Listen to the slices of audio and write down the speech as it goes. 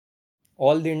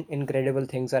All the incredible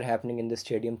things are happening in this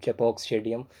stadium, Chepauk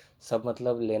stadium. सब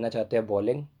मतलब लेना चाहते हैं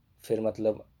बॉलिंग, फिर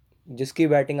मतलब जिसकी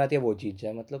बैटिंग आती है वो जीत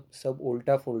जाए, मतलब सब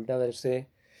उल्टा फुल्टा। वैसे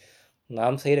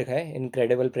नाम सही रखा है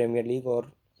इनक्रेडिबल प्रीमियर लीग,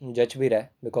 और जच भी रहा है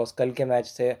बिकॉज कल के मैच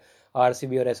से,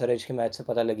 आरसीबी और एसआरएच के मैच से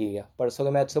पता लग ही गया, परसों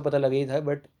के मैच से पता लग ही था,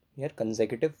 बट यार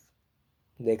कंसेक्यूटिव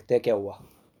देखते हैं क्या हुआ।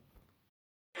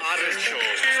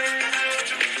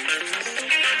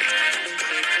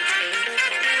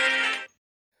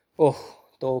 ओह,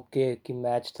 तो ओके कि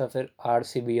मैच था फिर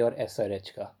आरसीबी और एसआरएच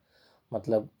का।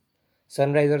 मतलब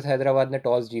सनराइजर्स हैदराबाद ने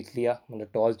टॉस जीत लिया, मतलब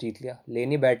टॉस जीत लिया,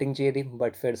 लेनी बैटिंग चाहिए थी,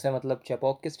 बट फिर से मतलब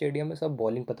चेपॉक के स्टेडियम में सब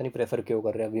बॉलिंग पता नहीं प्रेफर क्यों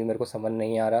कर रहे हैं, अभी मेरे को समझ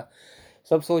नहीं आ रहा।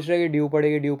 सब सोच रहे हैं कि ड्यू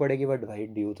पड़ेगी, बट भाई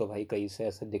ड्यू तो भाई कहीं से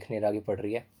ऐसे दिख नहीं रहा कि पड़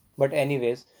रही है। बट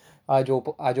एनीवेज, आज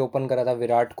ओपन करा था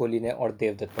विराट कोहली ने और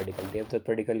देवदत्त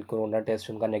पडिक्कल कोरोना टेस्ट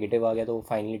उनका नेगेटिव आ गया, तो वो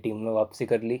फाइनली टीम में वापसी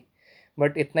कर ली।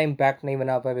 बट इतना इम्पैक्ट नहीं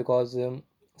बना पाया बिकॉज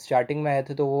स्टार्टिंग में आए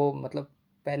थे तो वो मतलब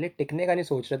पहले टिकने का नहीं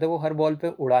सोच रहे थे, वो हर बॉल पे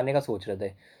उड़ाने का सोच रहे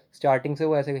थे। स्टार्टिंग से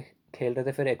वो ऐसे खेल रहे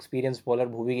थे, फिर एक्सपीरियंस बॉलर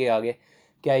भुवी के आगे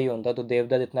क्या ही होता, तो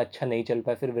देवदत्त इतना अच्छा नहीं चल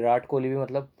पाया। फिर विराट कोहली भी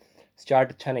मतलब स्टार्ट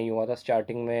अच्छा नहीं हुआ था,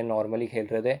 स्टार्टिंग में नॉर्मली खेल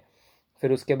रहे थे।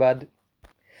 फिर उसके बाद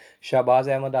शहबाज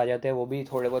अहमद आ जाते हैं, वो भी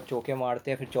थोड़े बहुत चौके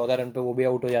मारते हैं, फिर 14 रन पे वो भी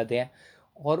आउट हो जाते हैं।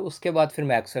 और उसके बाद फिर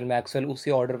मैक्सवेल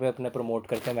उसी ऑर्डर पे अपने प्रमोट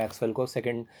करते हैं मैक्सवेल को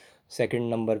सेकंड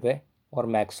सेकंड नंबर पे। और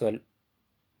मैक्सवेल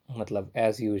मतलब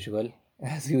एज़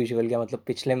यूजुअल क्या, मतलब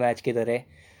पिछले मैच की तरह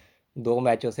 2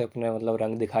 मैचों से अपने मतलब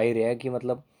रंग दिखा ही रहे हैं कि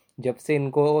मतलब जब से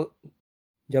इनको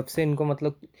जब से इनको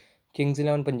मतलब किंग्स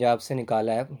इलेवन पंजाब से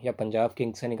निकाला है या पंजाब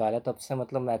किंग्स से निकाला है, तब से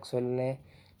मतलब मैक्सवेल ने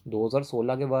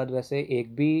 2016 के बाद वैसे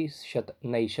एक भी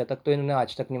शतक तो इन्होंने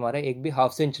आज तक नहीं मारा, एक भी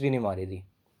हाफ सेंचुरी नहीं मारी थी।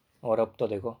 और अब तो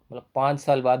देखो मतलब 5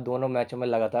 साल बाद दोनों मैचों में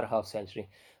लगातार half century.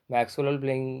 Maxwell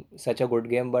playing such a good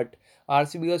game, but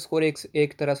RCB का स्कोर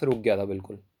एक तरह से रुक गया था,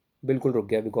 बिल्कुल बिल्कुल रुक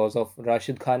गया बिकॉज ऑफ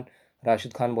राशिद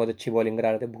खान बहुत अच्छी बॉलिंग करा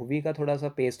रहे थे, भुवी का थोड़ा सा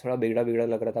पेस थोड़ा बिगड़ा बिगड़ा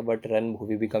लग रहा था, बट रन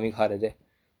भुवी भी कम ही खा रहे थे।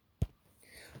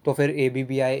 तो फिर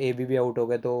एबीबी आए, एबीबी आउट हो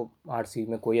गए, तो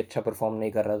आरसीबी में कोई अच्छा परफॉर्म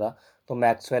नहीं कर रहा था। तो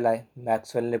मैक्सवेल आए,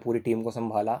 मैक्सवेल ने पूरी टीम को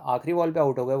संभाला, आखिरी बॉल पे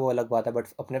आउट हो गए वो अलग बात है, बट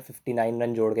अपने 59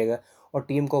 रन जोड़ के गए और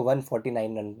टीम को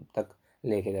 149 रन तक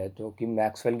लेके गए, जो कि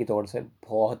मैक्सवेल की तौर से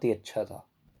बहुत ही अच्छा था।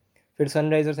 फिर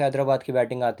सनराइजर्स हैदराबाद की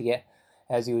बैटिंग आती है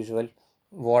एज़ यूजुअल।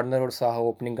 वार्नर और साहा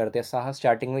ओपनिंग करते हैं, साहा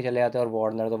स्टार्टिंग में चले जाते हैं और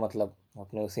वार्नर तो मतलब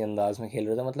अपने उसी अंदाज में खेल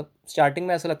रहे थे। मतलब स्टार्टिंग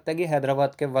में ऐसा लगता है कि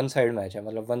हैदराबाद के वन साइड मैच है,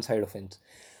 मतलब one side offence.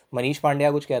 Manish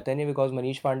Pandya कुछ कहते नहीं बिकॉज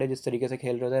मनीष पांडे जिस तरीके से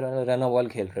खेल रहे होते हैं, रन बॉल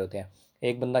खेल रहे होते हैं।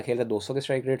 एक बंदा खेल रहा है 200 के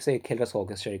स्ट्राइक रेट से, एक खेल रहा है 100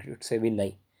 के स्ट्राइक रेट से भी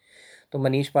नहीं। तो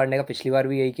मनीष पांडे का पिछली बार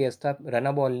भी यही केस था,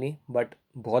 रन बॉल नहीं बट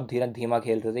बहुत धीमा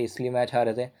खेल रहे थे, इसलिए मैच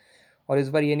हारे थे। और इस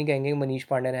बार ये नहीं कहेंगे कि मनीष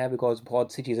पांडे ने है, बिकॉज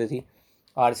बहुत सी चीज़ें थी।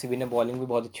 आरसीबी ने बॉलिंग भी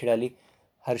बहुत अच्छी डाली।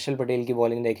 हर्षल पटेल की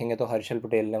बॉलिंग देखेंगे तो हर्षल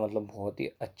पटेल ने मतलब बहुत ही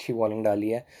अच्छी बॉलिंग डाली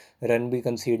है, रन भी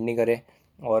कंसीड नहीं करे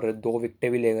और 2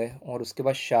 विकेटें भी ले गए। और उसके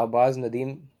बाद Shahbaz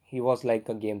Nadeem, he was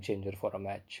like a game changer for a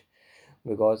match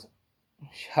because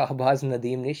Shahbaz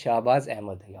Nadeem नहीं, शाहबाज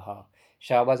अहमद है, हाँ।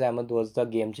 Shahbaz Ahmad was the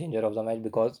game changer of the match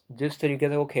because जिस तरीके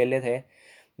से वो खेले थे,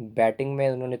 बैटिंग में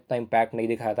उन्होंने इतना इम्पैक्ट नहीं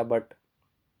दिखाया था, बट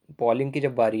बॉलिंग की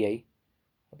जब बारी आई,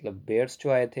 मतलब बेयर्स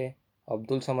जो आए थे,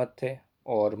 अब्दुल समद थे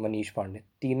और मनीष पांडे,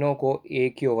 तीनों को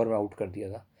एक ही ओवर में आउट कर दिया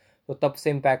था। तो तब से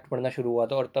इम्पैक्ट पड़ना शुरू हुआ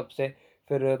था, और तब से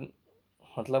फिर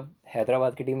मतलब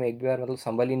हैदराबाद की टीम एक भी बार मतलब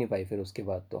संभल ही नहीं पाई, फिर उसके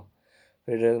बाद तो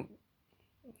फिर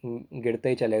गिरते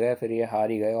ही चले गए, फिर ये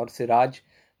हार ही गए। और सिराज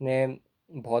ने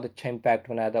बहुत अच्छा इम्पैक्ट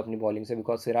बनाया था अपनी बॉलिंग से,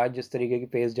 बिकॉज सिराज जिस तरीके की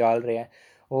पेस डाल रहे हैं,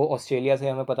 वो ऑस्ट्रेलिया से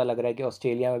हमें पता लग रहा है कि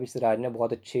ऑस्ट्रेलिया में भी सिराज ने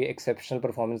बहुत अच्छी एक्सेप्शनल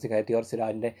परफॉर्मेंस दिखाई थी, और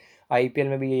सिराज ने आईपीएल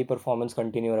में भी यही परफॉर्मेंस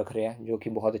कंटिन्यू रख रहे हैं, जो कि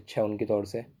बहुत अच्छा है उनकी तौर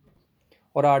से।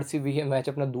 और आरसीबी ये मैच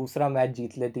अपना दूसरा मैच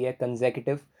जीत लेती है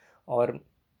कंजेकेटिव। और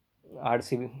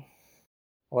आरसीबी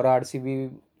आरसीबी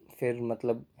फिर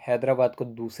मतलब हैदराबाद की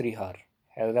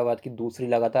दूसरी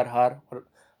लगातार हार, और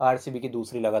आरसीबी की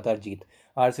दूसरी लगातार जीत।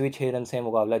 आरसीबी 6 रन से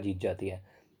मुकाबला जीत जाती है।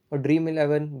 और dream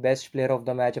eleven best player of the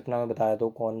match अपना मैं बताया तो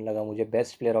कौन लगा मुझे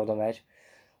best player of the match.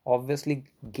 Obviously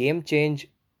game change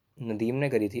Nadeem ने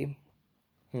करी थी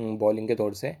बॉलिंग के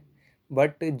तौर से,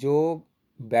 बट जो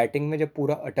बैटिंग में जब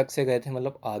पूरा अटक से गए थे,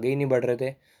 मतलब आगे ही नहीं बढ़ रहे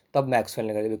थे, तब मैक्सवेल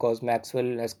ने करे, because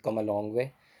Maxwell has come a long way.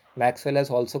 Maxwell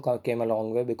has also came a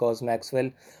long way because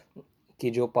Maxwell की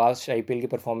जो पास्ट आईपीएल की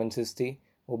परफॉर्मेंसेस थी,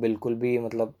 वो बिल्कुल भी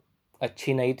मतलब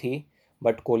अच्छी नहीं थी,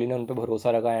 बट कोहली ने उन पर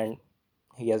भरोसा रखा and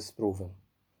he has proven,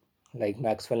 like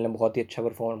Maxwell ने बहुत ही अच्छा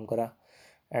परफॉर्म करा।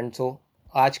 एंड सो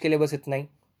आज के लिए बस इतना ही।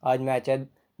 आज मैच है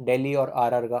दिल्ली और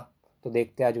आरआर का, तो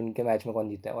देखते हैं आज उनके मैच में कौन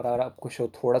जीता है। और अगर आपको शो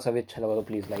थोड़ा सा भी अच्छा लगा तो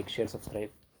प्लीज़ लाइक शेयर सब्सक्राइब,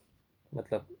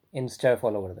 मतलब इंस्टा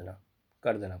फॉलो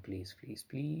कर देना please please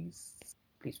please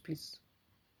please please.